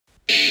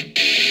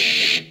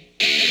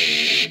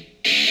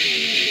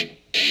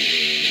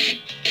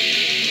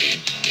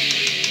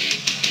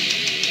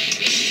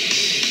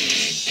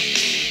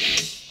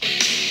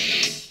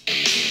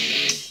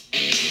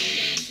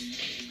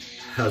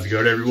How's it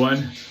going,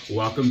 everyone?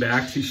 Welcome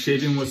back to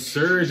Shaving with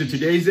Serge, and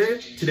today's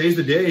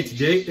the day.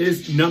 Today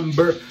is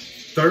number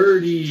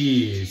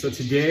 30. So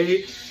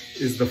today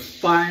is the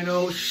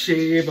final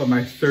shave of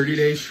my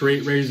 30-day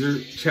straight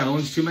razor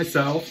challenge to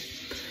myself.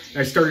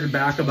 I started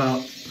back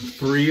about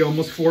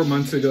almost 4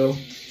 months ago.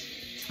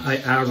 I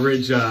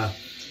average,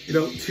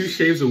 2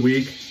 shaves a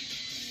week,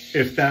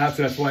 if that.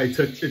 So that's why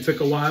it took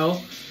a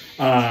while.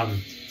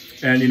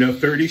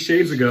 30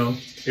 shaves ago,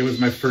 it was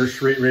my first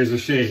straight razor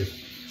shave.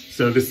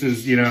 So this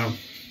is,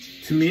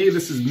 to me,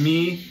 this is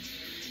me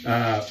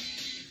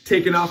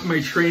taking off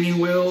my training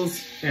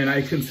wheels, and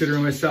I consider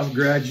myself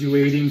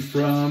graduating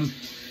from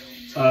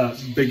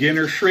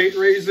beginner straight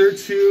razor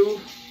to,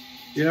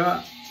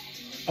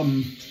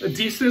 a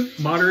decent,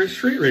 moderate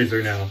straight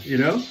razor now,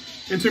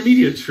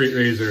 intermediate straight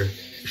razor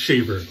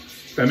shaver,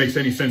 if that makes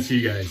any sense to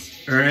you guys.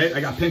 All right,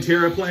 I got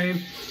Pantera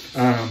playing.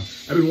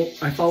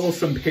 I follow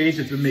some page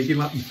that's been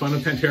making fun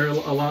of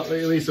Pantera a lot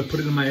lately, so I put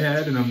it in my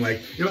head, and I'm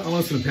like, I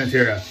listen to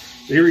Pantera.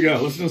 So here we go,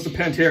 listen to some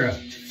Pantera.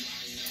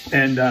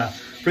 And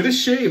for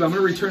this shave, I'm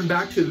gonna return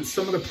back to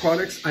some of the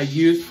products I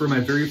used for my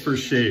very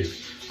first shave.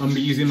 I'm gonna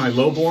be using my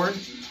Lowborn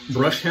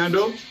brush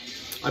handle.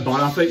 I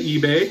bought off of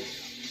eBay.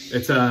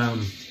 It's, I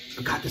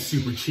got this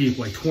super cheap,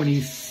 like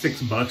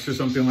 26 bucks or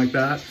something like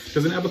that.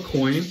 Doesn't have a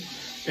coin.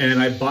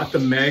 And I bought the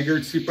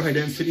Maggard super high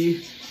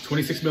density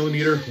 26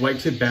 millimeter white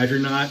tip badger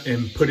knot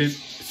and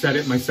set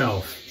it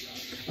myself.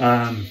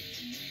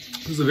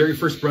 This is the very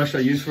first brush I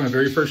used for my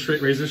very first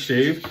straight razor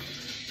shave.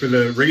 For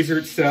the razor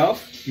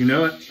itself, you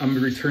know what? I'm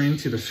returning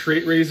to the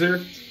straight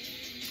razor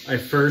I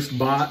first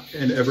bought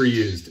and ever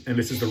used. And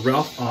this is the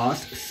Ralph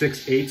Aust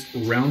 6/8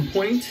 round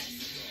point.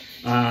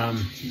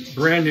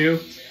 Brand new,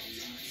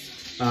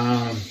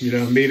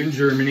 made in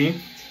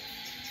Germany.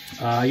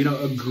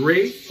 A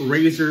great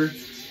razor,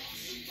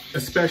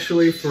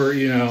 especially for,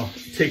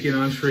 taking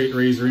on straight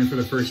razoring for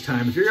the first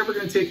time. If you're ever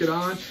gonna take it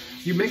on,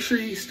 you make sure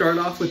you start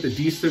off with a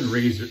decent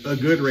razor, a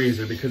good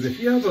razor, because if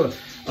you have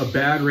a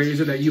bad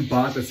razor that you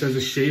bought that says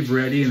it's shave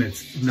ready and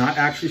it's not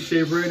actually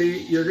shave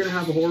ready, you're gonna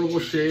have a horrible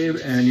shave.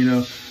 And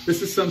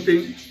this is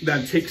something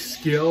that takes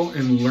skill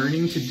and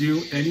learning to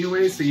do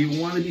anyway, so you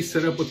wanna be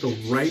set up with the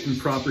right and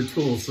proper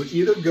tools. So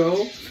either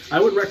go,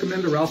 I would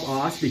recommend the Ralph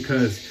Aust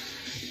because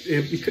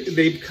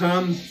they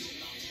become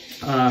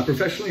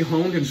professionally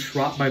honed and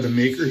shot by the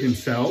maker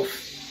himself,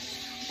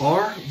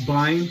 or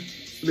buying,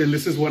 and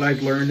this is what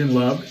I've learned and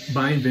loved,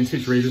 buying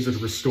vintage razors that are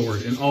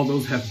restored. And all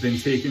those have been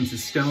taken to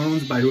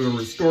stones by whoever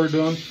restored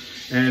them.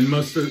 And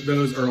most of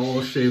those are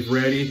all shave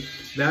ready.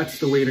 That's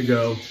the way to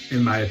go,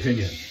 in my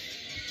opinion.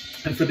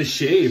 And for the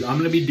shave,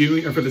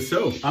 for the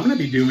soap, I'm gonna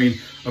be doing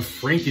a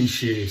Franken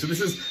shave. So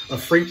this is a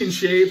Franken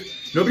shave.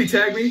 Nobody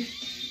tag me,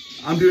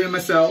 I'm doing it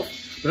myself,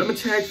 but I'm gonna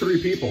tag 3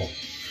 people.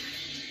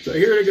 So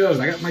here it goes.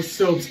 I got my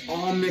soaps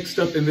all mixed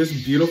up in this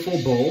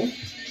beautiful bowl.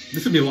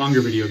 This will be a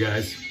longer video,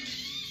 guys.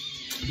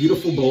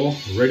 Beautiful bowl,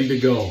 ready to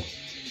go.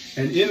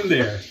 And in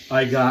there,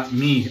 I got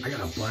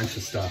a bunch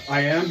of stuff.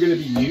 I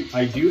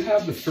do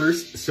have the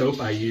first soap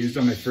I used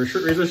on my first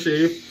short razor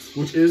shave,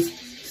 which is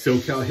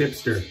SoCal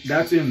Hipster.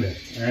 That's in there,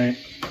 all right?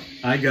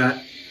 I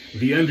got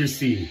the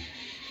Undersea.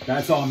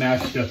 That's all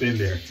mashed up in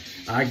there.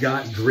 I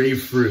got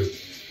Grapefruit.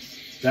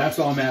 That's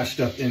all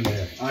mashed up in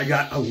there. I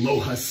got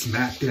Aloha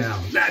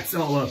Smackdown. That's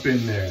all up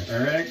in there,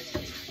 all right?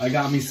 I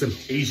got me some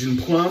Asian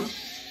Plum,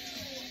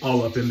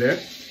 all up in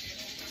there.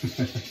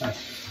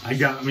 I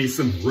got me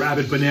some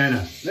Rabbit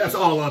Banana. That's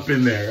all up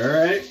in there, all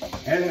right?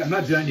 And I'm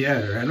not done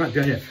yet, all right? I'm not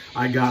done yet.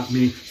 I got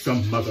me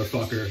some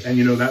Motherfucker, and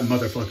that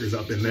Motherfucker's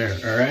up in there,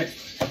 all right?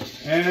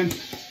 And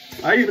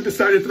I even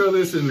decided to throw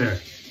this in there.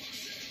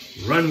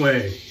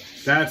 Runway.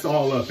 That's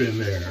all up in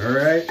there, all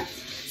right?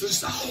 So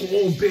just a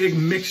whole big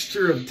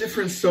mixture of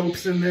different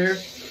soaps in there.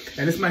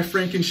 And it's my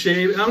Franken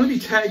shave. And I'm gonna be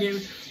tagging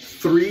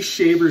 3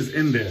 shavers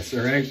in this, all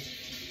right?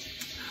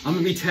 I'm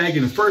gonna be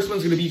tagging, the first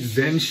one's gonna be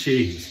Zen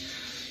Shaves.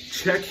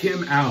 Check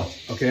him out,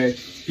 okay?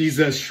 He's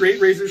a straight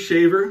razor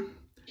shaver,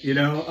 check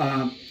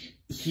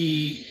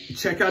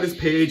out his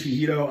page.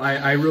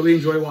 I really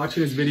enjoy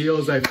watching his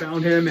videos. I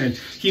found him, and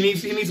he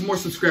needs more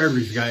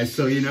subscribers, guys.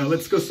 So,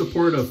 let's go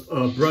support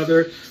a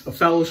brother, a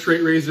fellow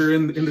straight razor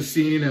in the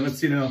scene, and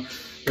let's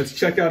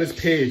check out his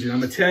page. And I'm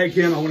gonna tag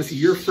him. I wanna see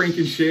your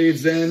Franken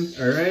shaves then,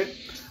 all right?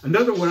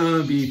 Another one I'm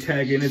gonna be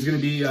tagging is gonna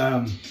be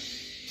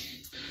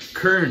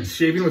Kearnz,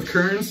 shaving with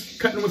Kearnz,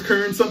 cutting with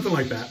Kearnz, something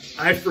like that.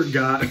 I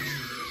forgot.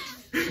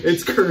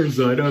 It's Kearnz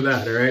though, I know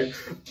that, all right?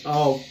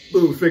 I'll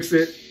fix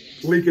it,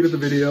 link it in the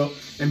video.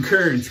 And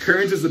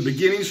Kearnz is a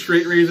beginning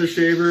straight razor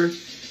shaver.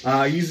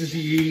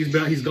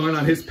 He's going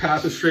on his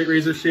path of straight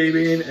razor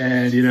shaving,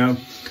 and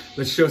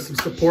let's show some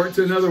support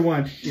to another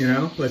one. I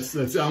want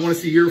to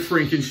see your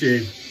Franken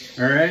shave,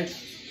 all right?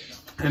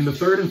 And the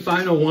third and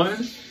final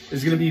one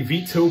is going to be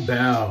Vito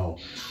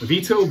Bell.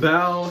 Vito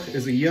Bell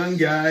is a young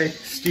guy,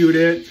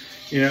 student,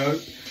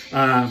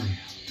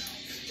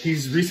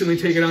 He's recently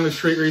taken on the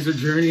straight razor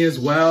journey as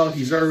well.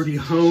 He's already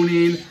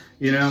honing,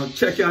 you know,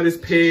 check out his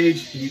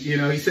page. You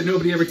know, he said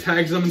nobody ever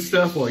tags him and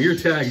stuff. Well, you're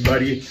tagged,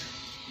 buddy.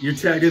 You're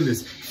tagged in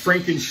this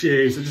Franken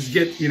shave. So just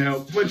get, you know,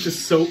 a bunch of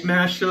soap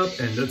mashed up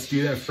and let's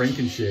do that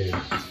Franken shave.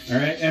 All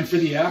right, and for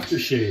the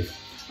aftershave,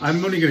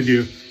 I'm only gonna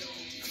do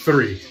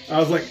 3. I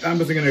was like, I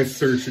wasn't gonna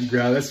search and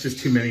grab. That's just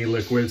too many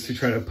liquids to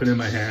try to put in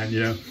my hand,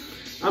 you know.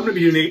 I'm gonna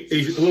be doing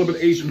a little bit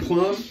of Asian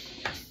plum,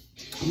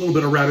 a little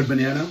bit of rabbit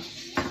banana,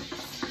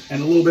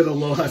 and a little bit of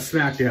Aloha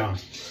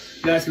Smackdown.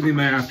 That's gonna be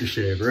my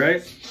aftershave,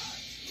 right?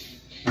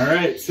 All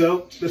right,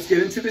 so let's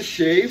get into the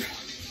shave.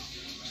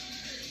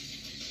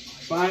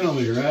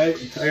 Finally, right?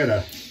 I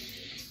gotta,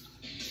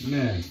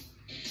 man.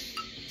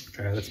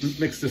 All right, let's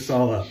mix this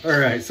all up. All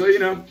right, so, you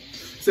know,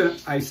 so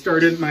I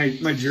started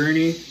my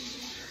journey,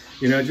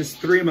 you know, just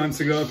 3 months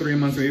ago,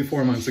 maybe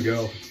 4 months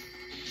ago,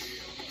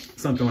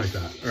 something like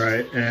that, all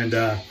right? And,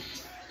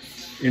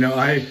 you know,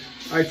 I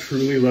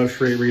truly love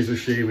straight razor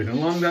shaving. And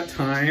along that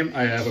time,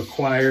 I have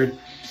acquired,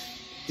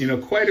 you know,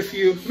 quite a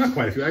few, not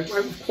quite a few, I've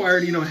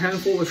acquired, you know, a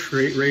handful of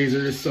straight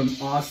razors, some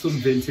awesome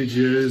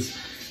vintages,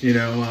 you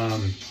know,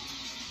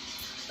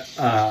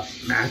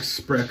 Max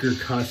Sprecher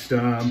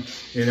Custom,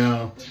 you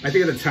know. I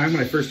think at the time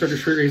when I first started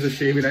straight razor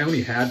shaving, I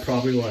only had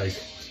probably like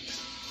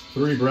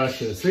 3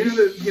 brushes. So,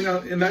 you know,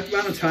 in that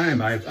amount of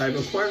time, I've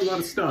acquired a lot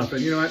of stuff,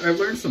 and, you know, I've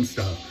learned some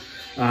stuff.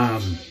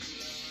 I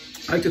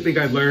like to think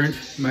I've learned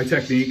my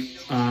technique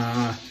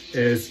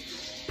is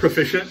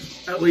proficient,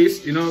 at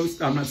least. You know,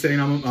 I'm not saying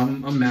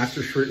I'm a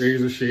master straight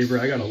razor shaver.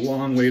 I got a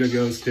long way to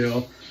go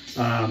still.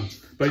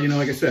 But, you know,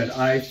 like I said,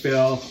 I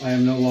feel I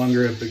am no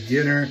longer a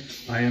beginner.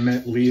 I am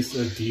at least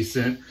a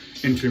decent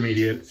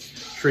intermediate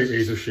straight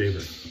razor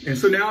shaver. And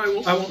so now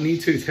I won't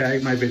need to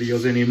tag my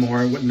videos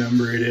anymore, what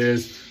number it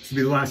is. This will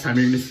be the last time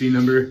you're going to see a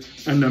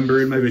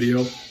number in my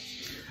video.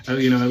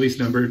 You know, at least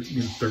numbered,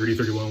 you know, 30,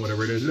 31,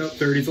 whatever it is. No,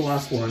 30 is the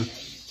last one.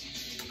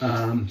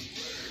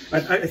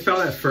 I felt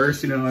at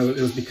first, you know, it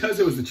was because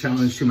it was a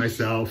challenge to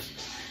myself.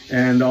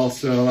 And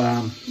also,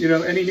 you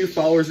know, any new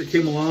followers that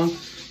came along,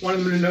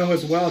 wanted them to know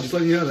as well, just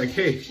letting you know, like,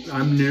 hey,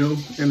 I'm new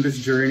in this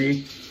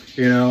journey,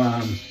 you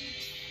know,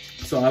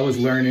 so I was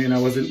learning.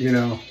 I wasn't, you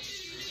know,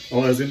 I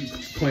wasn't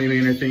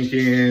claiming or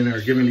thinking or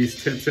giving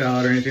these tips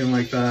out or anything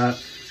like that,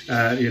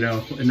 you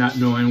know, and not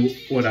knowing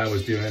what I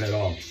was doing at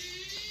all.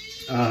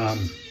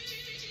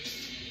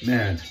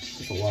 Man,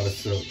 that's a lot of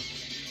soap.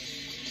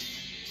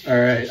 All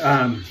right,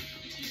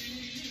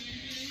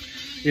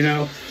 you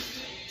know,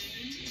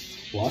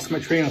 lost my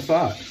train of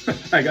thought.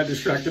 I got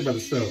distracted by the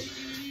soap.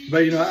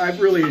 But, you know,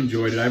 I've really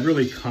enjoyed it. I've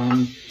really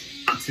come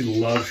to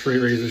love straight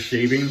razor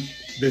shaving.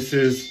 This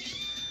is,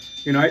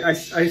 you know, I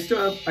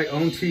still have, I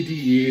own 2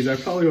 DEs. I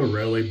probably will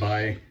rarely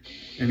buy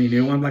any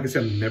new one. Like I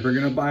said, I'm never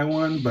going to buy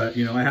one, but,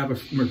 you know, I have a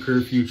Mercure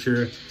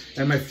Future,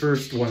 and my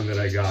first one that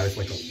I got is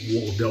like a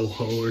wool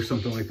doho or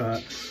something like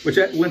that, which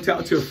I lent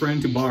out to a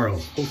friend to borrow.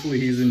 Hopefully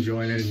he's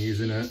enjoying it and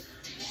using it.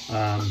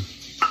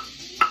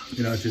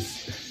 You know,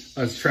 just,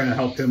 I was trying to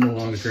help him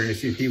along the journey,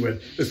 see if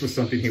this was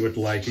something he would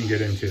like and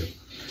get into.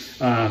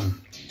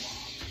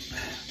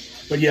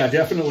 But yeah,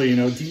 definitely, you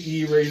know,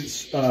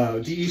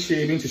 DE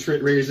shaving to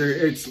straight razor,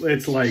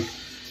 it's like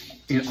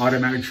an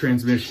automatic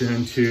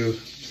transmission to,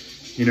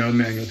 you know,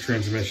 manual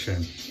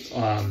transmission.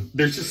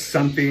 There's just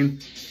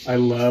something I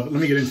love.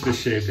 Let me get into the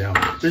shave down.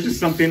 There's just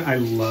something I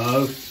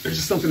love. There's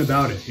just something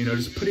about it, you know,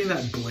 just putting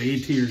that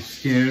blade to your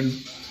skin.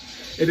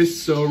 It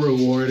is so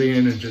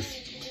rewarding, and just,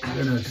 I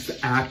don't know, just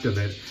the act of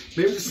it.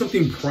 Maybe just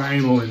something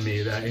primal in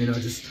me that, you know,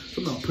 just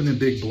something about putting a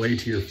big blade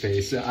to your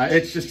face.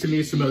 It's just, to me,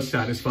 it's the most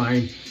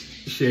satisfying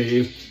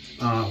shave.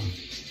 And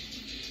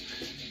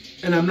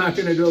I'm not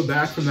going to go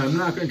back from that. I'm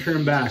not going to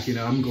turn back. You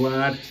know, I'm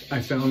glad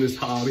I found this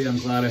hobby. I'm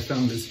glad I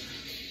found this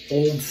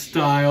old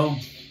style,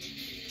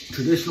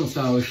 traditional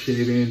style of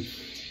shaving,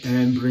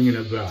 and bringing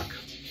it back.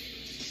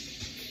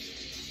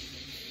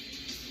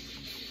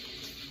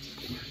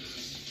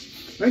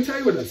 Let me tell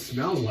you what it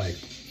smells like.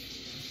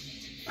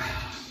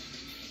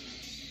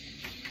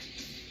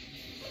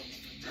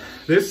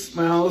 This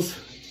smells,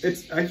 it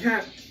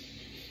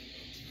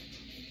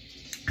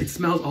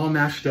smells all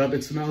mashed up.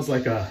 It smells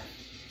like a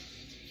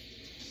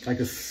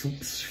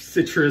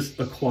citrus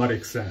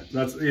aquatic scent.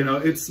 That's, you know,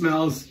 it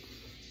smells,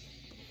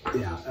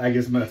 yeah, I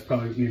guess that's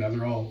probably, you know,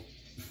 they're all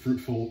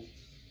fruitful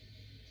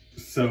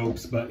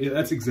soaps, but yeah,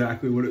 that's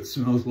exactly what it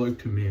smells like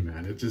to me,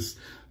 man. It just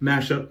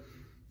mashed up.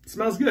 It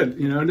smells good,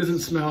 you know. It doesn't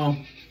smell,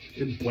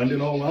 it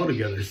blended all well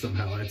together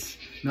somehow. It's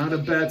not a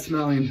bad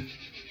smelling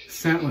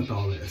scent with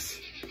all this.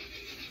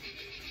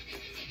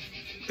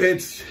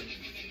 It's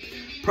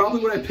probably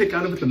what I pick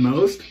out of it the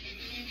most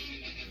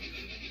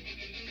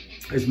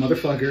is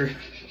motherfucker,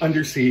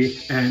 undersea,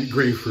 and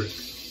grapefruit.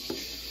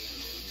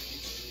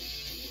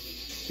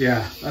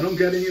 Yeah, I don't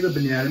get any of the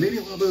banana. Maybe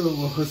a little bit of the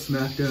Aloha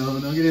Smackdown.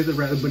 I don't get any of the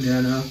rabbit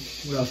banana.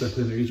 What else did I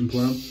put in there? Asian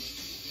plum.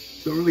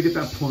 Don't really get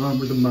that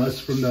plum or the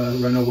musk from the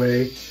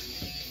Runaway.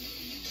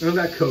 None of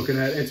that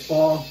coconut. It's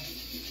all,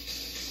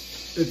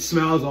 it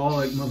smells all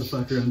like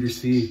motherfucker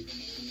undersea.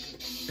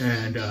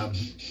 And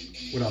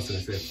what else did I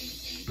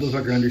say?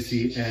 Goldberg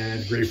underseat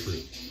and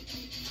grapefruit.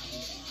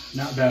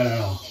 Not bad at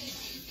all.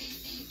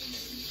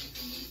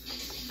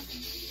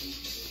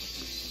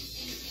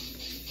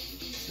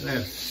 And I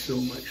have so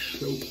much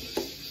soap.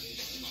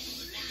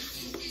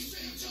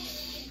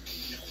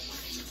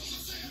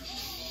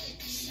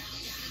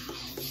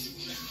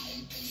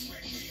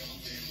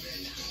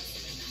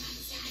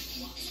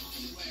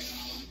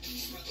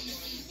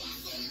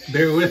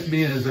 Bear with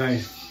me as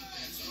I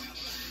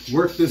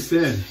work this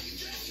in.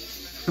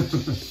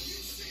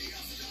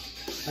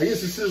 I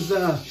guess this is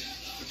a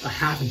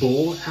half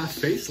bowl, half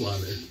face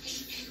lather.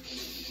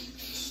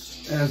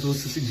 As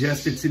was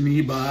suggested to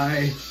me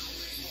by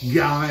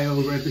Guy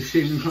over at the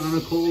Shaving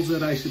Chronicles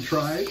that I should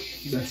try.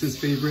 That's his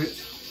favorite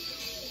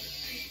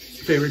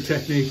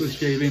technique with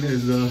shaving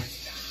is a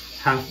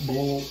half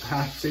bowl,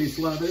 half face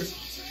lather.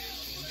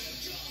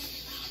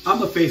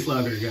 I'm a face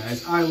latherer,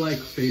 guys. I like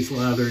face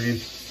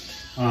lathering.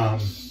 I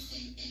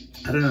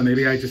don't know,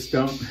 maybe I just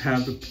don't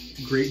have a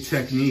great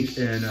technique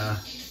in the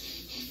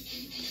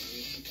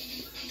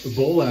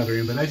bowl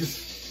lathering, but I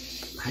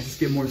just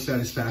get more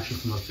satisfaction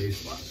from a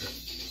face lather.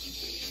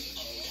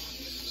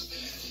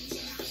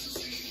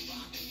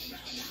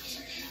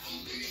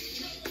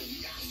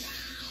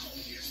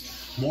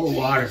 More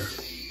water.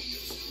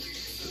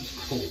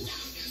 It's cold.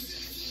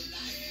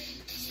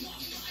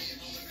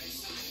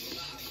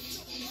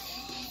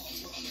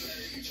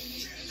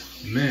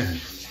 Man,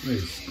 let me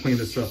just clean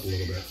this up a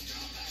little bit.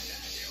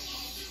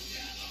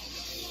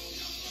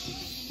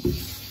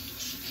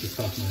 Just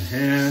off my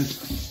hand.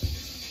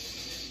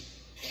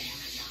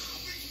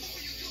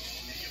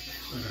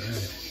 All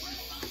right.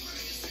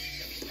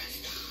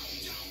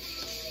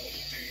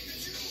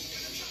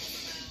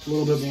 A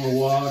little bit more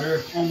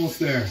water, almost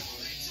there.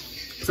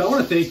 So I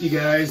want to thank you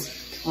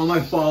guys, all my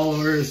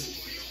followers,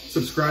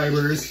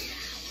 subscribers.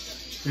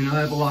 You know, I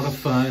have a lot of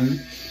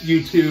fun.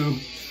 YouTube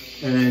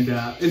and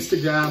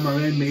Instagram are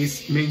my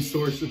main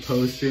source of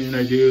posting.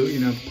 I do, you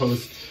know,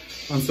 post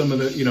on some of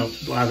the, you know,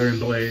 lathering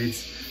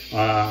blades,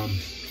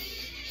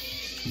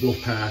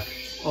 Wolfpack,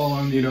 all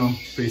on, you know,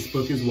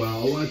 Facebook as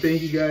well. I want to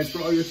thank you guys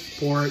for all your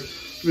support.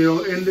 You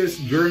know, in this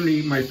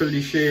journey, my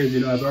 30 shaves,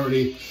 you know, I've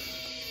already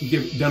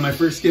done my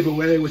first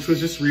giveaway, which was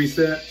just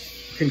recent.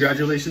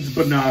 Congratulations,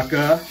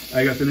 Banaka.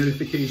 I got the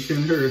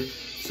notification her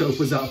soap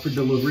was out for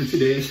delivery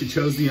today. She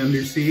chose the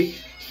underseat.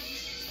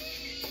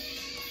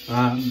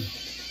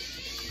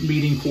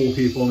 Meeting cool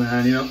people,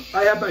 man. You know,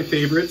 I have my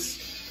favorites.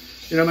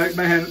 You know, my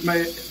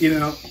you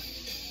know,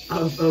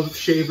 of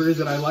shavers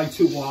that I like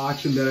to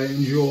watch and that I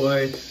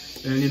enjoy.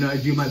 And, you know, I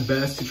do my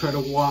best to try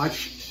to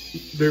watch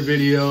their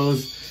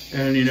videos.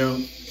 And, you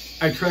know,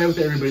 I try with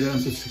everybody that I'm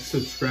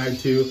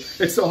subscribed to.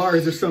 It's so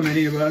hard. There's so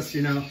many of us,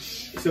 you know,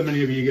 so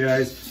many of you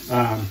guys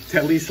to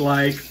at least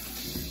like.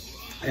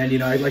 And, you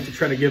know, I'd like to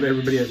try to give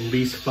everybody at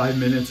least 5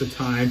 minutes of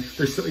time.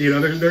 There's, you know,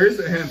 there is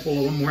a handful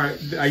of them where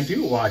I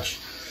do watch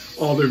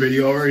all their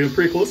video, or, you know,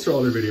 pretty close to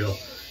all their video.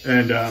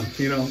 And,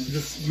 you know,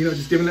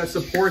 just giving that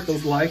support,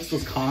 those likes,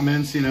 those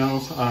comments, you know,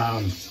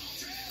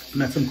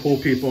 met some cool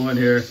people in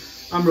here.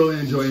 I'm really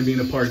enjoying being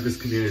a part of this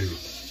community.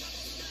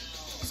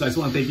 So I just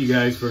want to thank you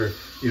guys for,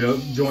 you know,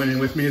 joining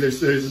with me.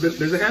 There's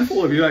a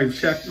handful of you. I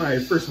checked my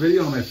first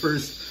video, my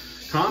first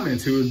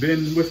comments, who have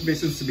been with me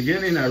since the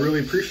beginning. I really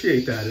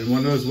appreciate that. And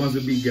one of those ones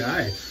would be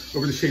Guy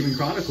over the Shaving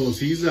Chronicles.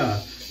 He's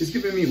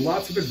giving me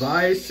lots of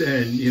advice,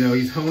 and, you know,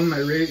 he's owned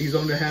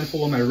a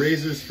handful of my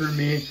razors for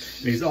me, and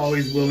he's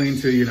always willing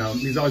to, you know,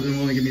 he's always been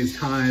willing to give me his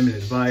time and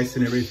advice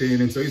and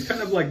everything. And so he's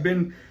kind of like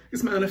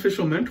he's my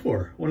unofficial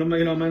mentor, one of my,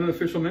 you know, my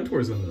unofficial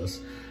mentors in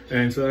this.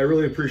 And so I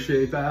really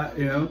appreciate that,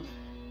 you know.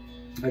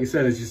 Like I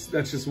said,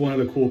 that's just one of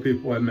the cool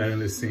people I've met in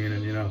this scene.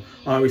 And, you know,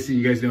 obviously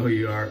you guys know who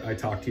you are. I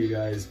talk to you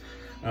guys,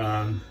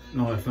 and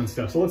all that fun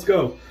stuff. So let's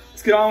go.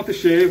 Let's get on with the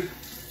shave.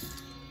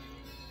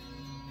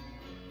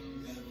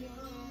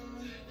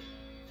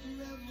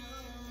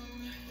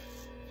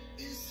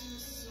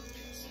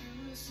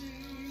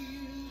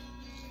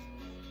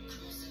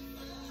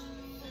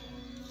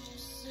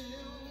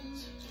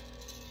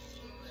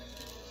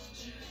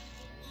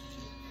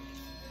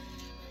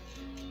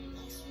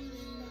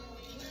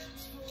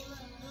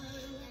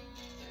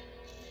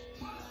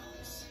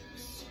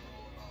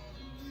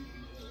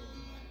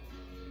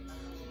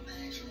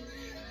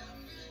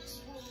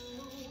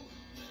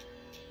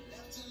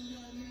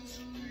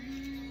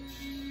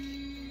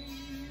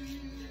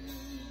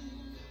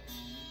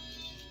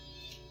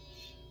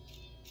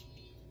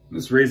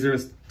 This razor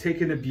has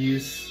taken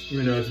abuse,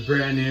 even though it's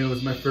brand new. It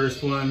was my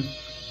first one,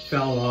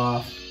 fell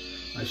off,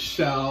 my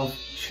shelf,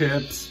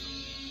 chips,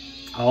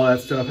 all that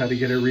stuff. Had to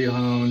get it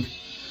rehoned.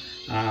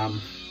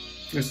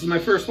 This is my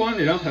first one,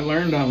 you know. I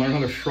learned how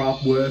to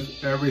shop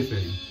with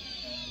everything.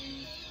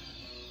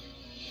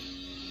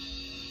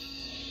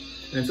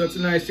 And so it's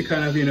nice to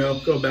kind of, you know,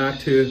 go back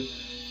to,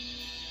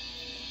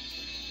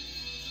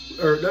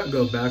 or not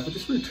go back, but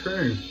just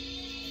return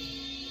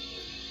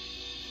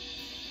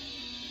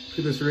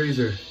to this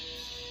razor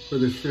for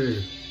this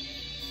shave.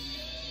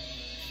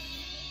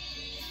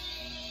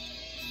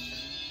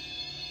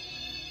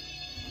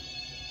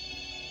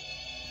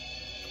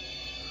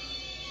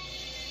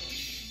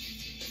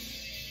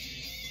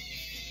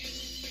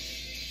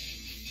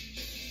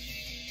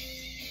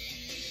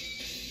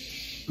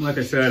 like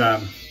I said,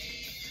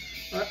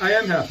 I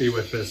am happy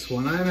with this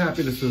one. I am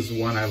happy this was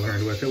one I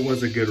learned with. It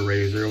was a good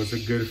razor. It was a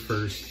good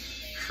first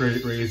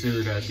straight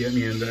razor to get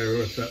me in there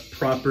with a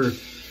proper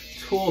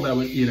tool that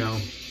would, you know,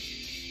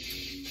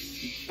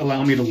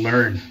 allow me to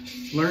learn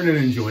and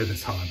enjoy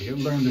this hobby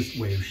and learn this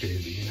way of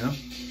shaving, you know?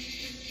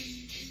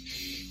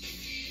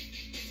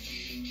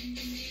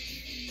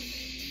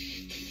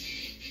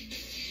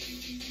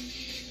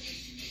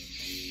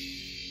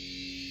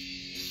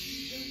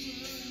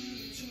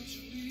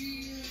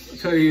 I'll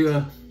tell you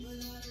a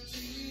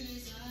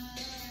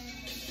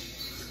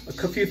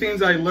few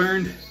things I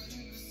learned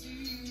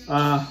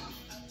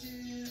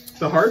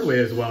the hard way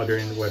as well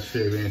during the wet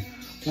shaving.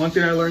 One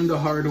thing I learned the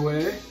hard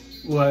way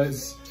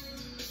was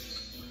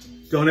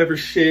don't ever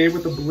shave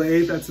with a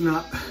blade that's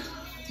not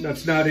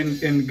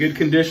in good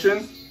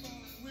condition.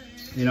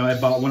 You know,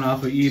 I bought one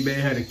off of eBay,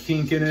 had a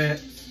kink in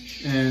it,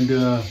 and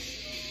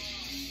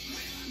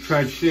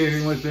tried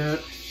shaving with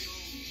it.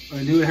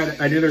 I knew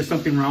I knew there was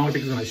something wrong with it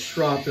because when I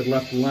stropped, it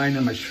left a line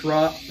in my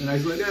strop, and I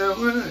was like, yeah,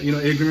 well, you know,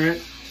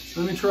 ignorant.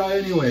 Let me try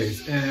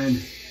anyways,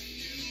 and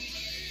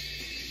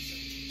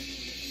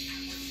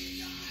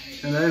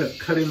I ended up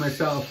cutting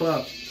myself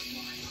up.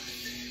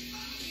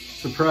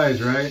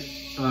 Surprise, right?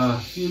 A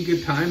few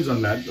good times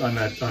on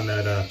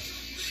that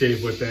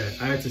shave with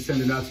it. I had to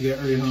send it out to get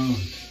home.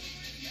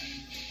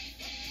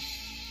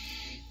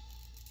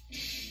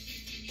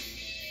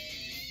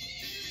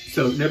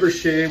 So never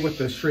shave with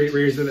a straight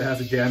razor that has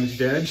a damaged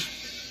edge.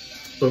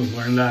 Boom,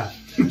 learn that.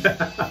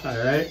 All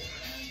right.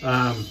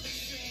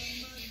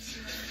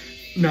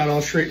 Not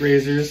all straight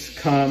razors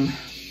come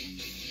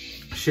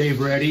shave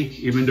ready,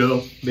 even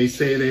though they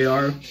say they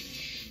are.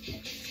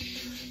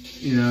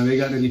 You know, they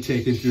got to be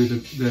taken through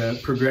the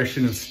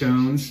progression of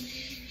stones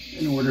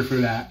in order for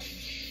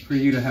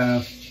you to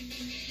have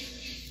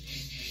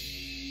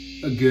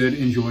a good,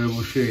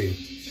 enjoyable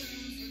shave.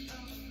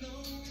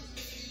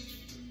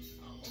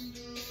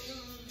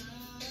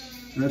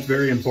 And that's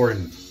very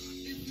important.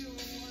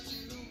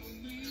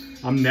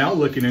 I'm now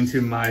looking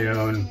into my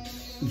own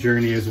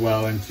journey as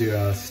well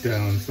into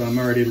stone. So I'm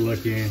already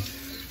looking,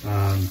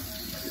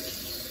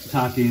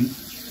 talking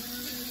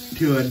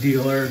to a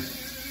dealer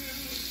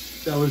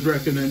that was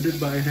recommended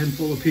by a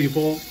handful of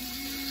people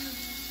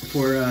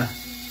for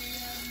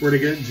where to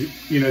get,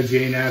 you know,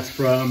 J-Nats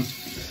from.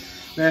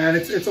 Man,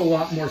 it's a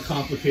lot more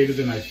complicated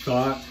than I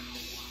thought.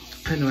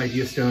 I had no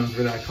idea stones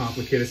were that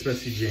complicated,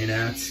 especially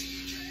J-Nats.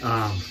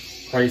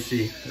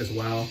 Pricey as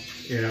well.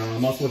 You know,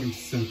 I'm also looking at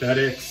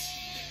synthetics.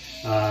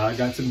 I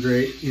got some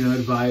great, you know,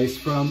 advice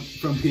from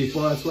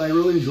people. That's why I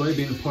really enjoy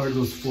being a part of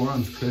those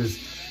forums, because,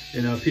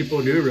 you know,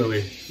 people do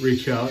really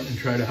reach out and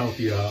try to help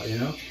you out, you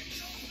know.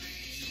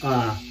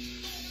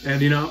 And,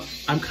 you know,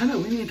 I'm kind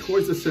of leaning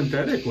towards the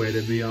synthetic way,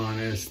 to be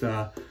honest.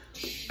 I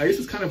guess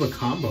it's kind of a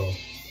combo.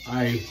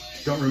 I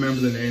don't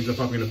remember the names. I'm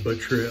probably going to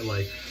butcher it.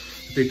 Like,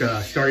 I think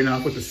starting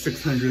off with the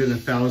 600 and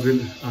 1000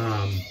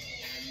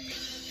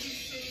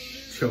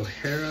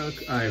 Chohara,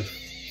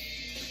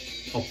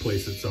 I'll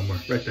place it somewhere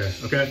right there,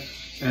 okay?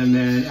 And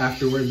then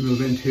afterwards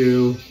move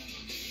into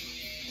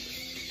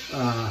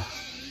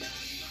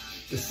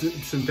the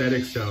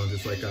synthetic stones.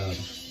 It's like a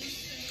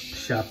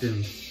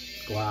Shapton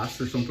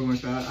glass or something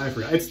like that. I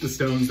forgot. It's the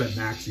stones that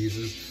Max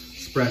uses,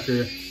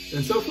 Sprecher.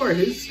 And so far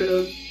his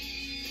stone,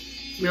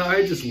 you know,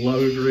 I just love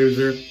his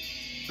razor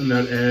and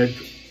that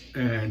edge,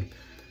 and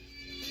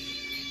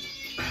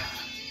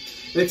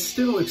it's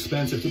still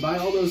expensive to buy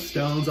all those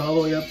stones all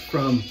the way up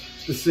from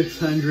the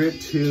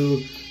 600 to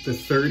the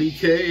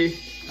 30K.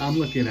 I'm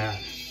looking at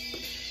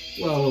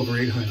well over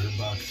 800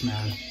 bucks,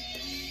 man.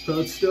 So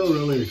it's still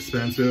really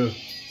expensive,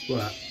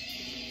 but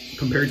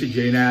compared to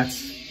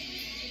J-Nats,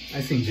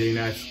 I've seen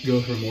J-Nats go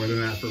for more than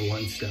that for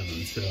one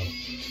stone. So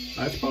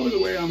that's probably the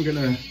way I'm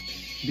gonna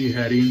be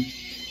heading.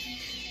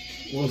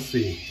 We'll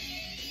see.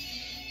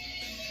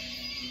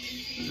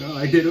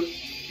 I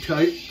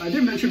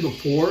did mention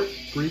before,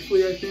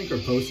 briefly, I think, or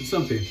posted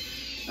something.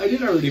 I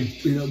did already,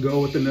 you know,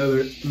 go with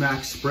another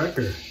Max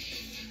Sprecher.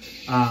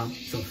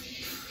 So,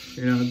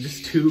 you know,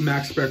 just 2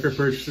 Max Sprecher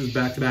purchases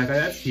back to back.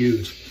 That's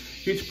huge.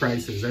 Huge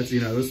prices. That's,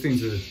 you know, those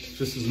things are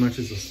just as much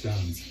as the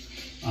stones.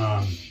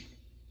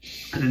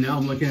 And now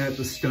I'm looking at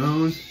the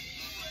stones.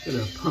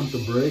 Gotta pump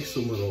the brakes a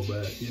little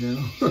bit, you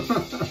know.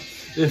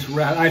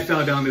 I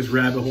fell down this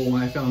rabbit hole,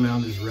 and I fell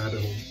down this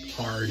rabbit hole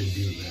hard and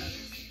deep, man.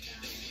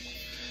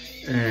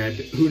 And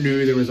who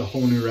knew there was a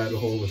whole new rabbit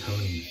hole with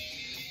honey?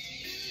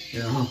 You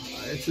know,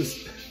 it's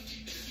just,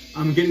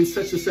 I'm getting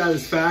such a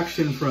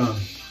satisfaction from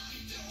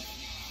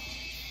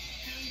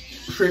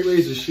straight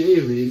razor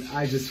shaving.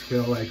 I just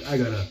feel like I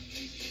gotta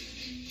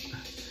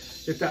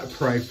get that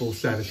prideful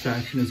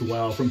satisfaction as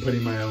well from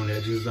putting my own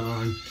edges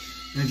on.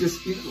 And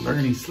just, you know,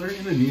 learning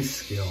a new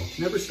skill.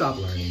 Never stop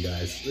learning,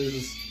 guys.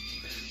 There's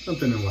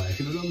something in life,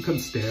 you know, don't become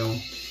stale,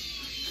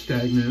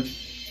 stagnant.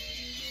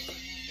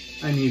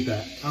 I need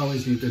that. I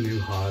always need the new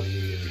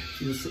hobby, or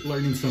just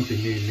learning something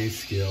new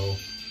skill.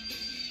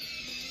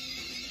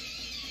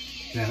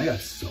 Man, I got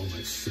so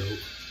much soap.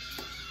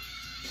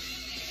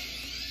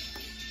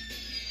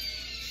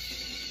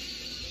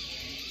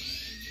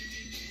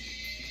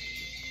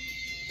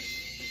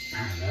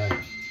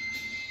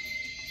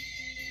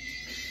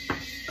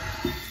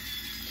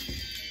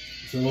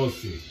 So we'll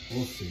see.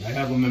 We'll see. I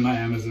have them in my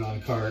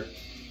Amazon cart.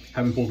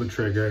 Haven't pulled the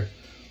trigger.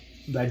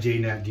 That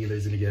JNAT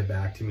dealer's gonna get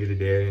back to me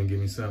today and give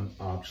me some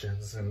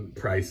options and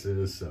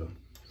prices. So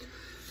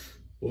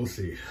we'll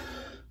see.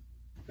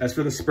 As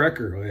for the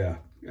Sprecher, oh yeah,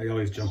 I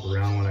always jump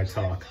around when I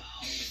talk.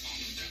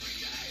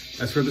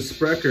 As for the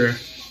Sprecher,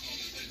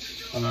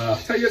 I'll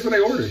tell you guys what I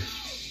ordered.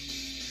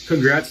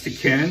 Congrats to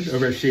Ken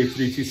over at Shave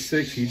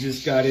 326. He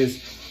just got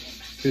his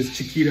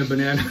Chiquita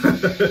banana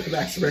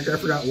back Sprecher. I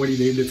forgot what he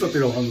named it,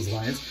 something along those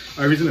lines.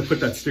 I was gonna put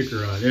that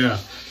sticker on, yeah.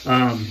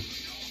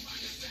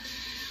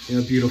 You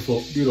know,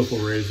 beautiful, beautiful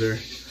razor.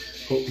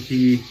 Hope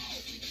he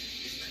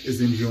is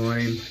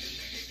enjoying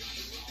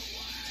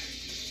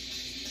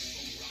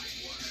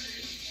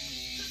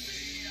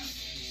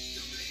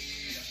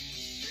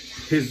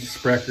his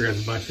Sprecher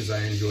as much as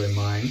I enjoy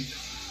mine.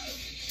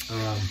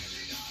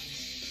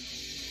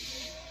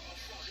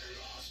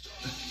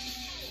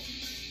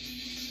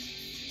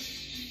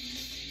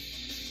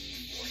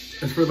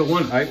 As for the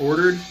one I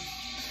ordered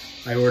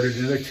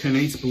another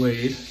 10/8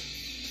 blade.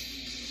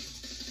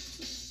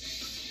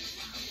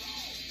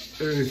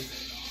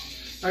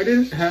 I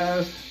didn't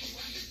have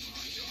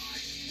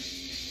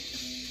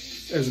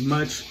as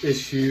much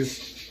issues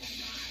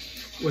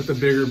with the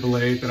bigger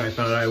blade that I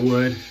thought I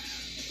would,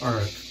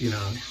 or, you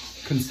know,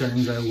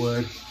 concerns I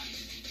would.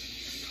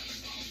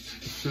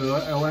 So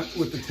I went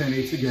with the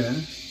 10/8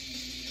 again.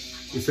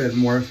 It said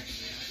more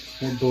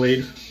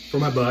blade for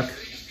my buck.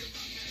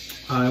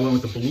 I went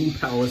with the Blue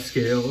Palace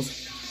scales.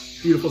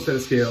 Beautiful set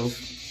of scales.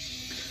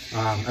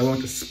 I went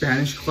with the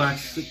Spanish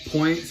classic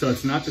point, so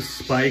it's not the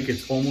spike,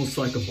 it's almost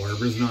like a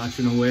barber's notch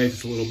in a way,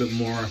 just a little bit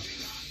more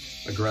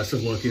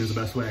aggressive looking is the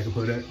best way I can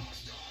put it,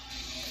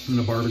 than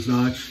a barber's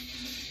notch.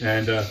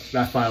 And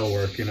that file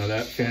work, you know,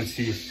 that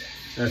fancy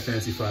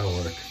file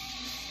work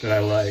that I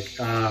like.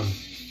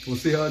 We'll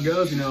see how it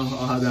goes, you know,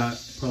 I'll have that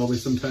probably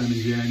sometime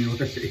in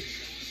January.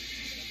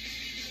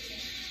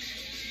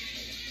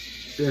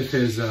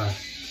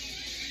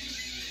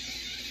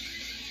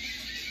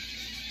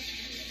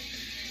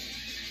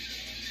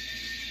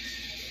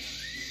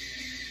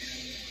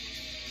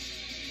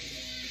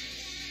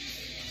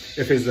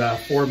 If his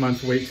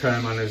 4-month wait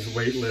time on his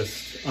wait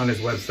list on his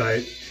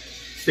website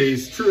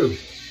stays true.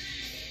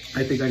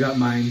 I think I got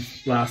mine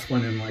last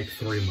one in like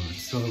 3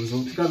 months, so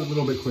it got a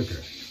little bit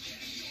quicker.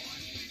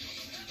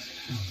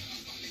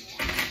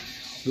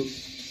 Oop.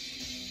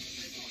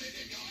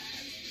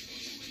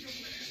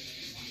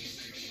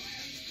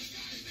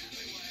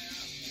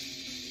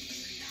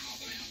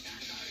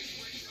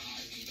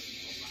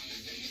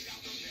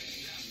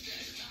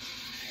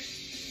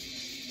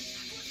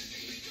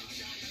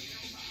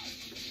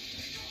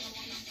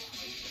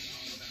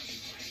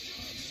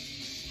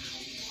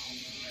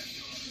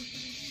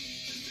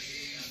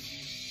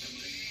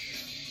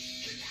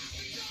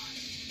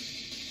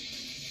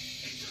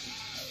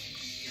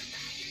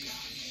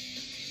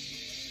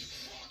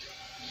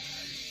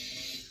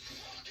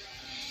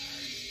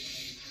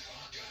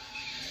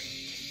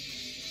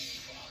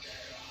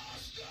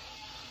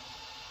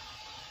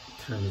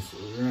 Turn this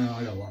around.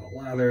 I got a lot of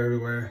lather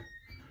everywhere.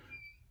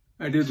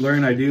 I did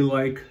learn I do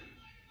like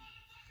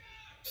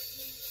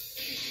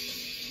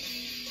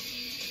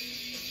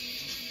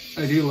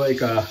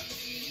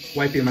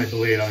wiping my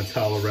blade on a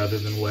towel rather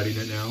than wetting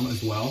it now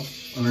as well.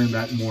 I learned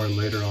that more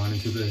later on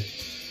into the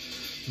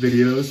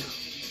videos.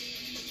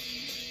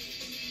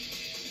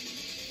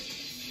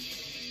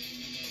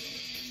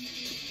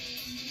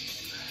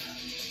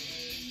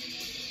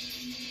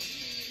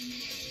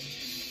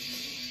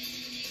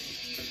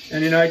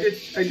 And you know, I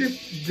did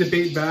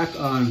debate back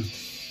on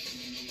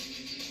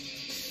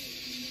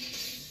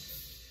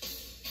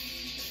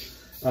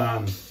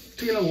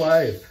doing a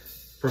live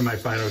for my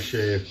final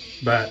shave,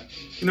 but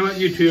you know what,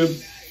 YouTube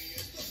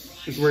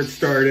is where it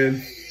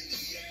started,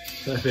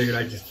 so I figured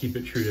I'd just keep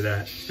it true to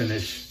that.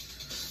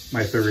 Finish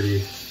my 30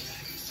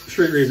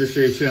 straight razor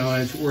shave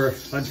challenge, where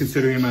I'm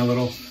considering my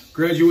little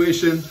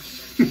graduation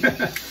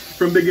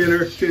from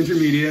beginner to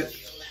intermediate.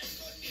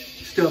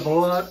 Still have a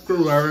lot to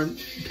learn,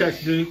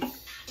 technique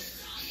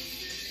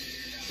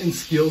and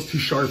skills to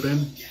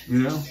sharpen,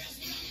 you know?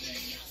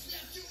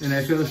 And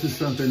I feel this is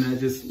something that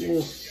just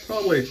will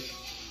probably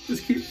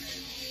just keep,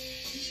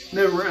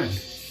 never end,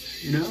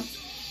 you know?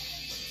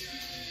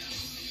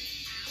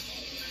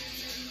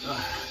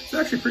 It's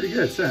actually pretty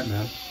good scent,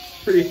 man.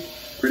 Pretty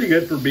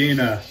good for being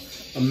a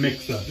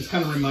mix-up. This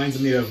kind of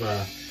reminds me of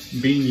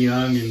being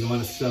young and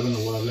going to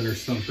 7-Eleven or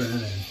something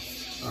and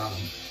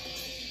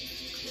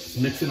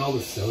mixing all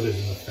the sodas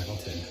in the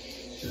fountain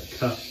in a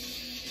cup.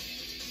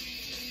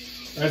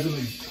 As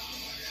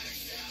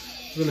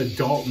an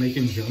adult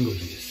making jungle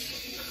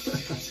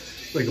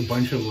juice. Like a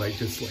bunch of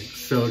just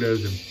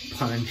sodas and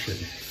punch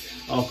and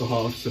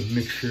alcohol, just a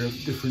mixture of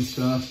different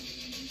stuff.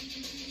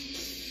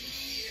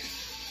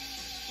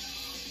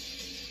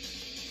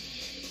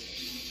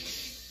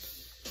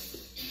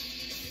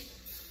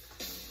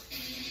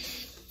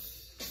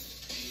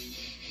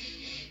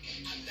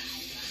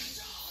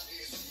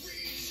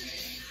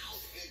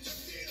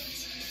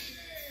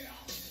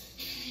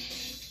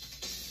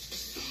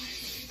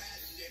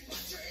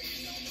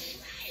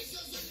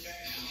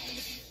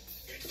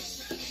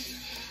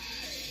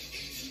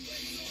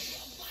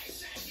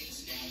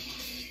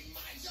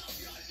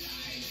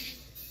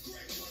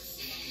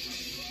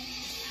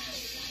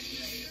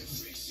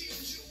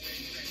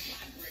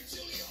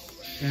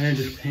 And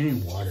just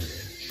painting water in.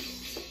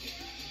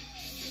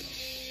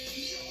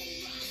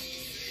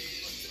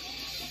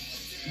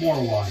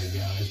 More water,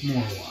 guys, more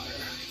water.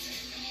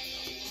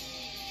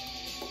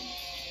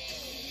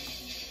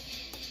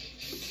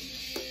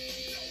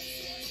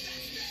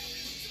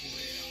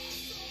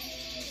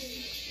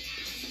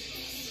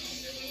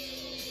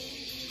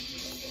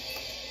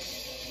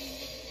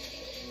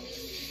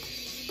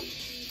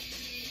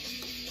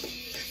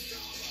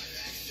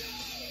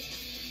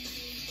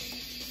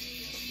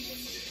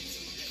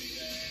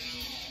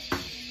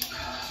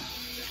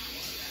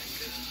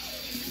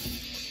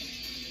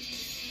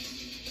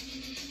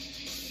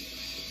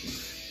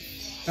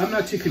 I'm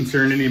not too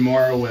concerned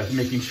anymore with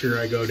making sure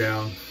I go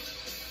down,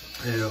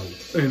 you know,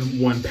 in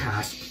one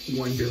pass,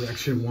 one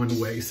direction, one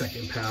way,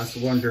 second pass,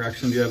 one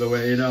direction, the other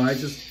way. You know,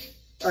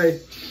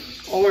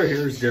 all our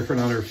hair is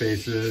different on our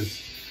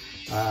faces,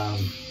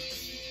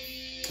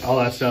 all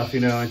that stuff, you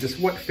know, and just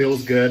what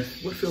feels good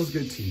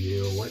to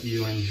you, what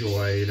you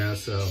enjoy, you know,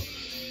 so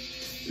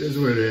it is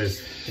what it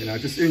is, you know,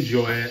 just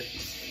enjoy it.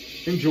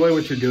 Enjoy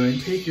what you're doing.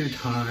 Take your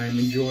time.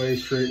 Enjoy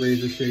straight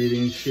razor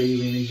shading,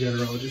 shaving in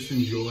general. Just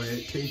enjoy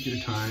it. Take your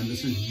time.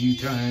 This is you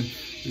time.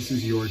 This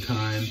is your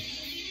time.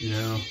 You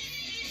know,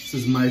 this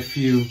is my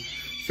few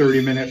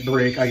 30-minute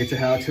break I get to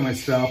have to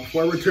myself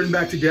before I return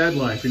back to dad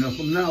life. You know, if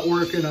I'm not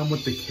working, I'm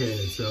with the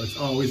kids. So it's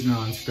always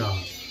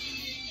nonstop.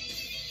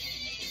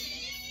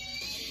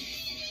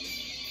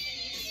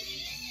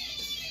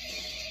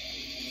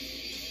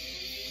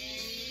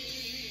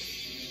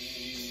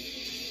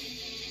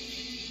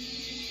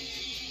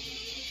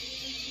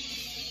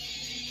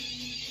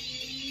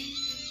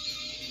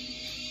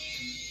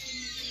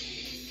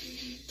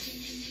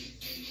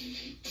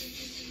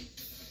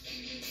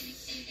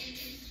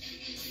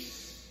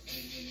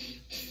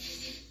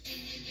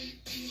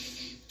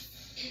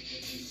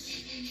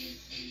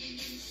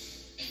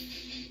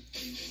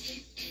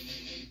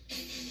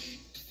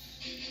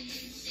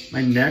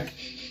 My neck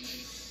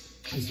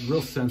is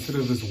real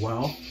sensitive as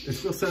well.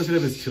 It's real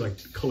sensitive as to like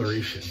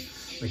coloration.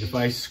 Like if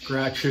I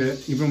scratch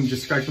it, even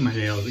just scratching my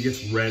nails, it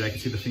gets red. I can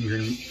see the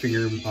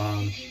finger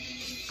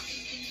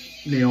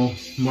nail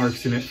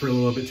marks in it for a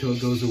little bit till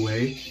it goes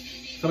away.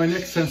 So my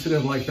neck's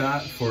sensitive like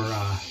that for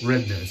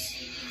redness.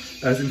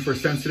 As in for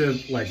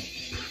sensitive, like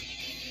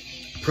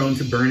prone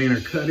to burning or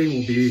cutting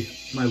will be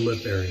my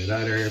lip area.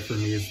 That area for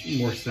me is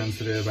more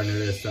sensitive. I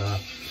notice,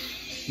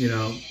 you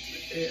know,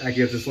 I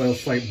get this little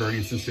slight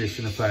burning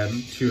sensation if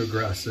I'm too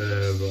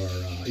aggressive or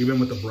even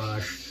with a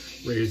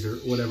brush, razor,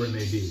 whatever it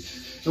may be.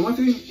 And one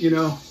thing, you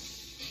know,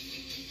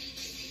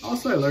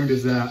 also I learned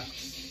is that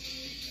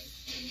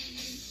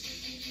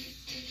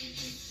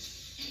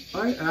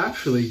I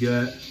actually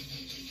get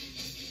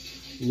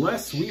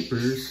less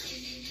sweepers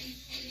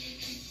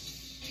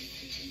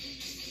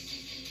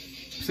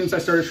since I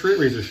started straight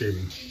razor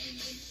shaving.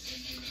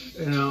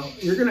 You know,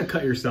 you're gonna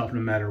cut yourself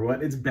no matter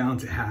what. It's bound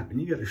to happen.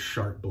 You got a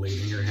sharp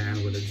blade in your hand,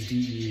 whether it's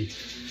DE,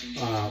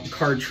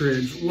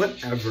 cartridge,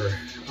 whatever,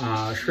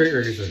 straight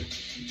razor.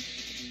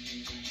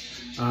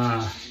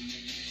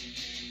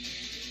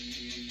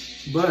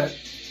 But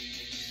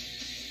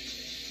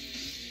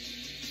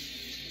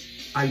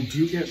I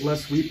do get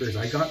less weepers.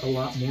 I got a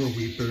lot more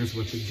weepers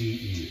with the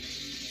DE.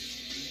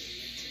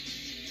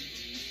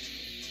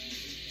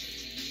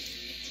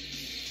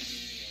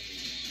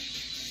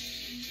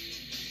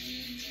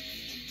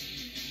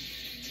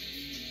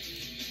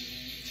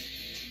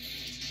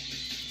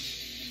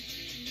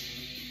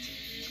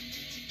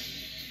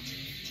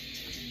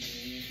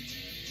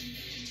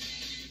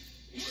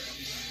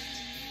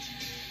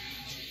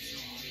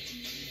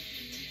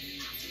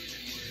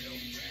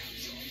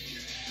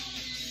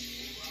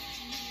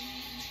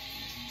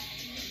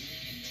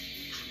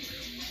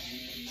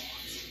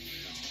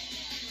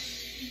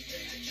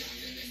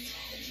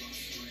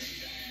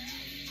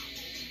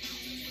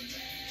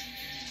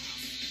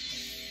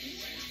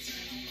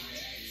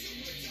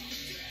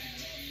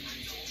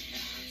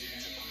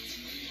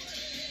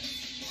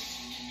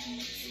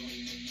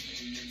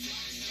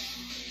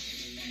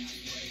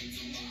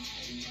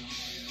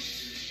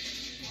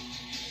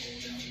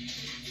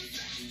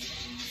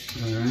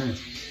 All right,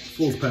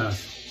 full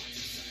pass.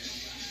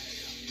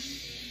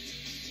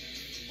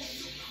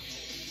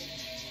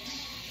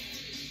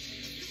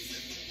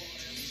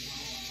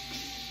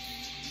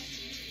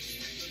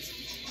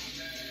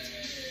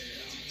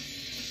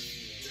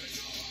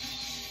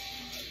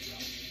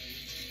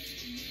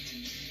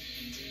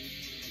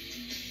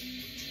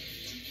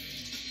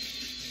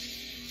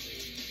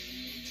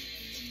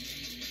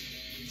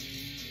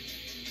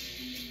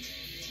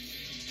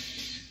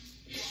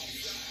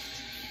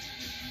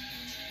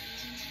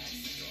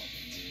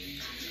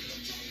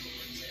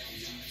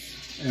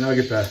 And I'll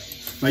get that.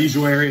 My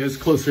usual area is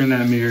closer in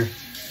that mirror.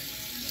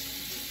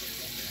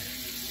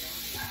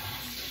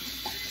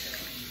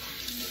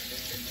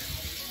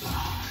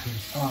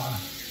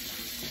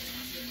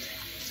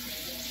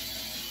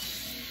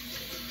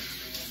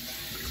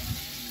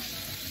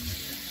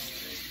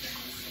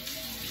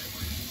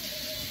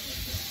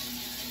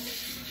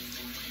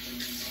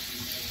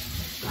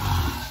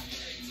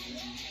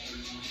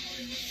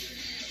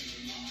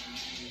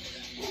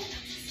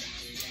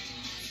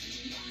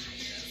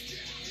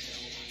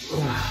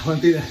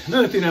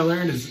 Another thing I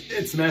learned is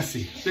it's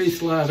messy.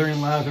 Face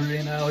lathering.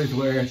 I always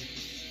wear a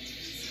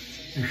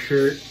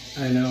shirt.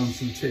 I know I'm just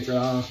gonna take it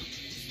off.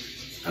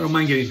 I don't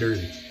mind getting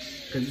dirty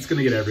because it's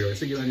gonna get everywhere.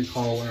 It's gonna get on your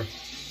collar.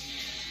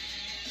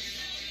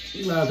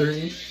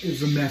 Lathering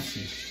is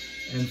messy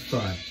and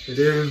fun. It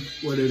is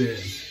what it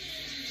is.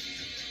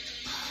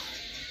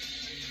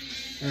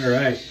 All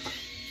right.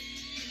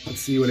 Let's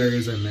see what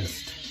areas I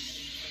missed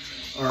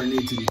or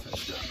need to be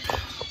touched up.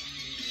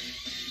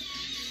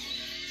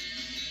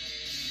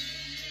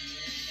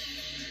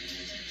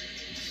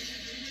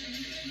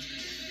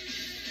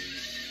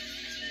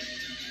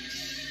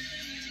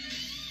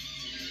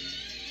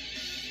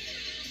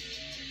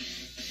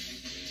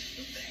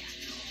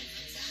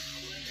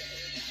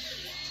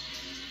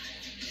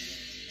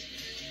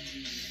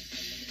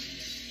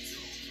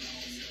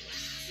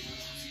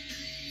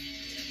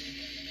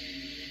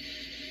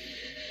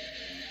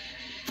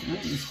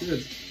 That's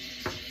good.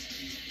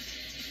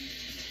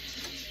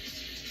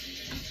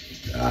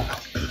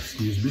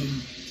 Excuse me.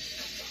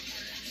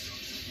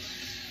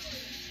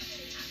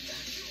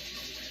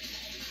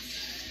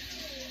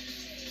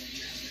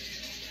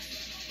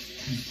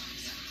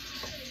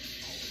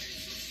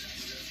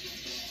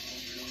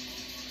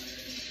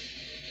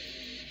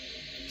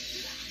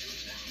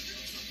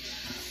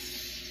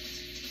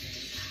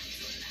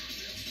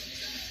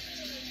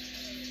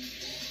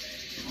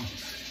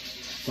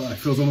 Well, it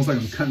feels almost like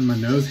I'm cutting my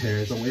nose hair.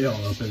 It's a whale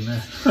up in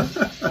there.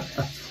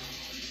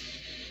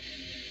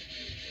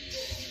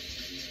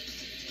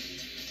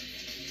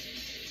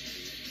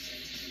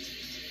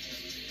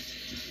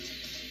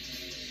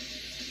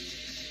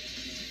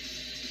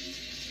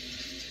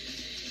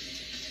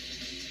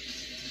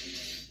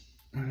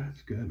 Oh,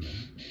 that's good,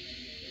 man.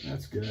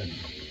 That's good.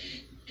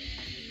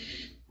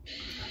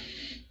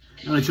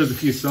 I only chose a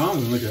few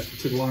songs and look at it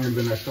took longer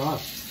than I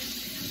thought.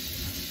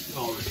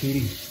 All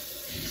repeating.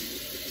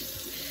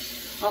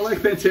 I like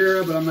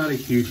Pantera, but I'm not a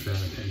huge fan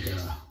of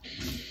Pantera.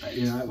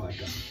 You know, I like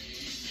them.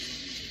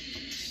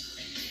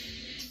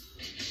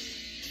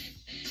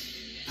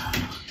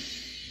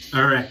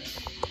 All right.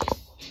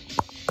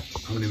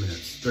 How many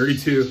minutes?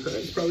 32.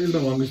 That's probably the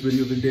longest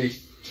video of the day.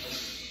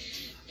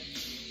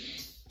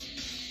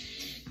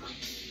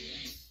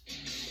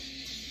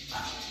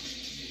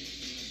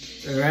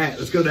 All right,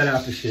 let's go to that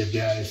aftershave,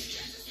 guys.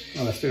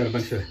 Oh, I still got a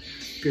bunch of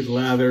good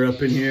lather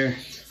up in here.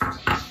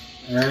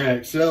 All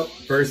right, so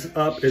first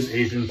up is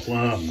Asian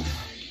Plum. A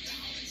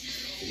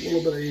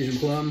little bit of Asian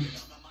Plum.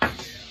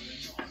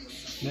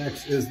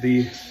 Next is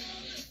the,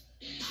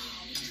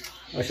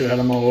 I should have had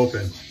them all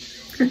open.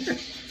 Oh, yeah.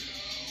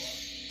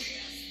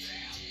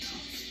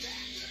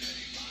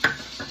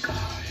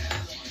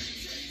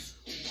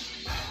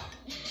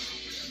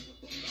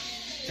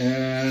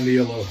 And the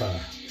Aloha.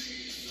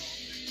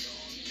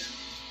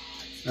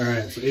 All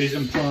right, so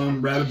Asian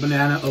Plum, Rabbit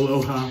Banana,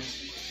 Aloha.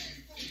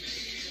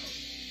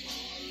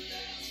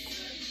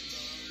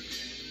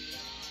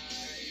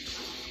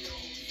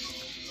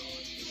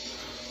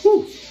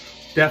 Whew,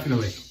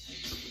 definitely.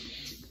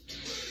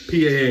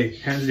 PAA,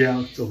 hands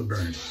down, feel the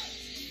burn.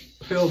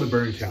 Feel the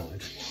burn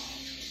challenge.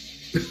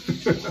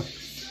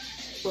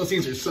 Those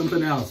things are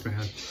something else,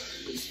 man.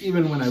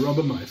 Even when I rub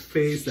them on my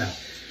face, that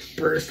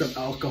burst of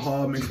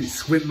alcohol makes me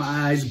squint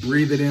my eyes,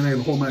 breathe it in,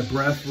 I hold my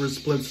breath for a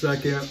split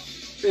second.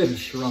 It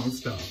is strong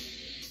stuff.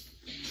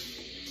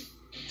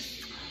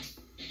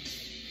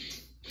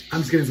 I'm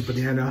just getting some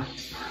banana,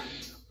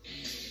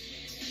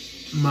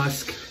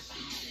 musk.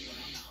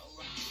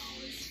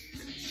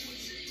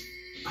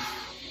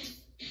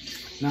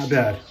 Not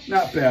bad.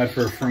 Not bad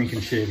for a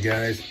Franken shave,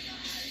 guys.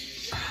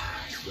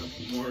 Rub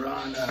more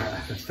on.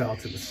 That fell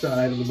to the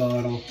side of the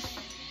bottle.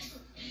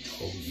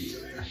 Oh,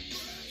 yeah.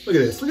 Look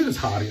at this. Look at this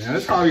hobby, man.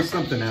 This hobby's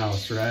something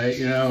else, right?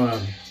 You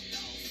know,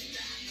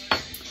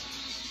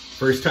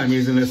 first time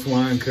using this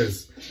one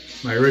because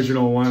my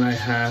original one I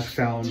had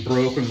found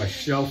broke when my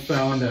shelf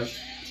found that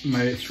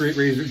my straight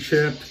razor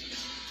chipped.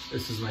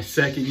 This is my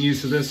second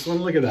use of this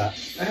one. Look at that.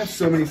 I have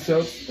so many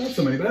soaps. Not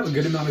so many, but I have a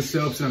good amount of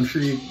soaps, and I'm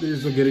sure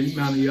there's a good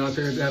amount of you out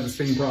there that have the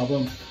same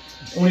problem.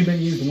 Only been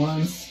used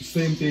once.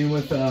 Same thing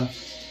with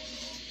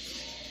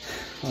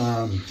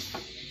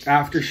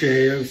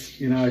aftershaves.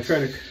 You know, I'm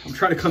trying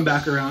to come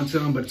back around to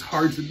them, but it's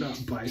hard to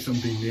not buy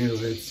something new.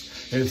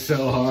 It's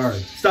so hard.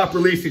 Stop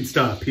releasing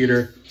stuff,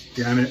 Peter.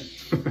 Damn it.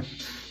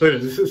 Look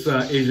at this. This is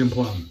Asian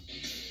Plum.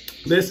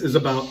 This is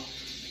about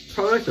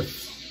probably like the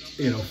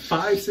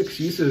 5-6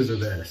 uses of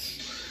this,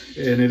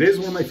 and it is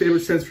one of my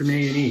favorite scents from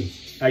A&E.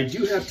 I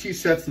do have 2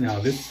 sets now.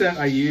 This set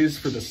I use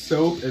for the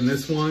soap, and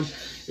this one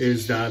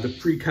is the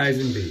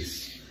pre-Kaizen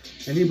base.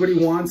 Anybody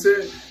wants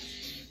it?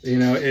 You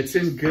know, it's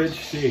in good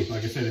shape.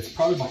 Like I said, it's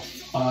probably about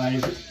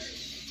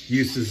 5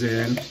 uses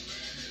in.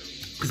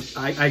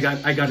 I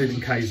got it in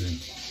Kaizen,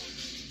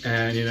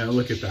 and you know,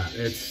 look at that.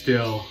 It's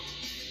still,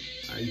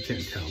 you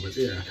can't tell, but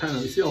yeah, kind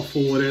of. You see how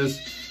full it is?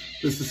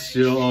 This is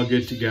still all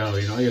good to go.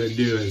 You know, all you gotta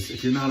do is,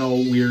 if you're not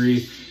all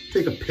weary,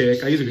 take a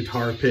pick. I use a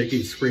guitar pick. You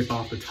can scrape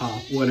off the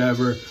top,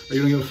 whatever. Or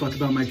you don't give a fuck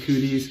about my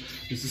cooties.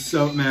 This is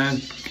soap, man.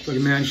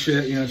 Fucking man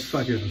shit. You know, just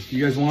fucking.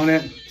 You guys want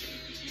it?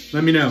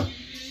 let me know.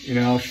 You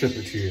know, I'll ship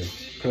it to you,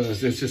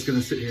 because it's just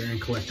gonna sit here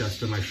and collect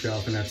dust on my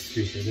shelf, and that's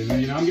stupid.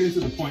 And you know, I'm getting to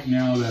the point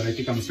now that I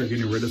think I'm gonna start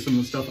getting rid of some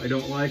of the stuff I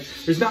don't like.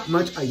 There's not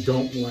much I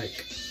don't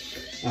like.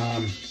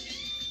 I'll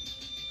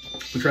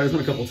try this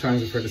one a couple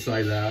times before I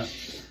decide that.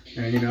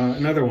 And you know,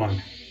 another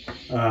one.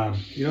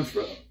 You know,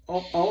 for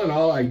all in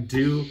all, I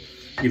do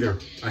either,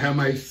 I have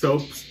my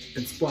soaps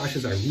and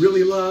splashes I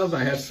really love.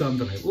 I have some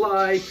that I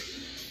like.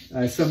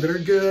 I have some that are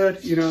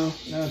good, you know.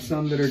 I have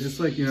some that are just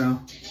like, you know,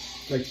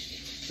 like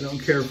I don't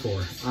care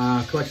for.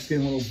 Collection's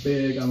getting a little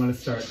big. I'm gonna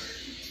start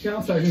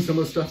downsizing some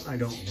of the stuff I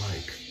don't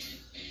like.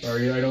 Or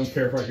you know, I don't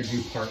care if I could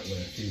do part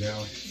with, you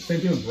know.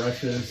 Same thing with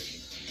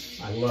brushes.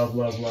 I love,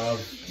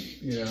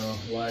 you know,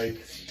 like,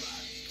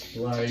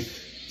 meh,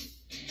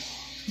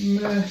 you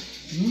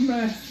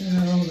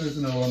know, there's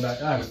another one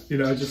back. I don't, you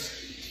know, just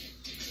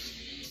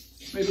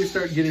maybe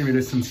start getting rid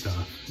of some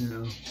stuff, you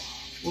know.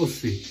 We'll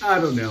see. I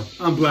don't know.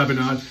 I'm blabbing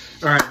on.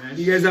 All right, man.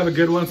 You guys have a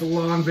good one. It's a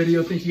long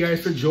video. Thank you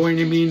guys for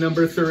joining me.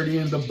 Number 30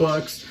 in the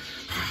books.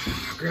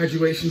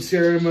 Graduation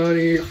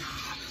ceremony.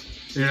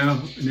 You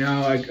know,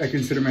 now I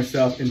consider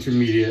myself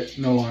intermediate,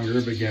 no longer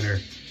a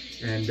beginner.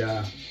 And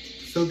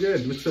so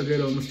good. Looks so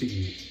good almost to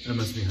eat. I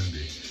must be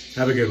hungry.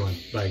 Have a good one.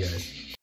 Bye, guys.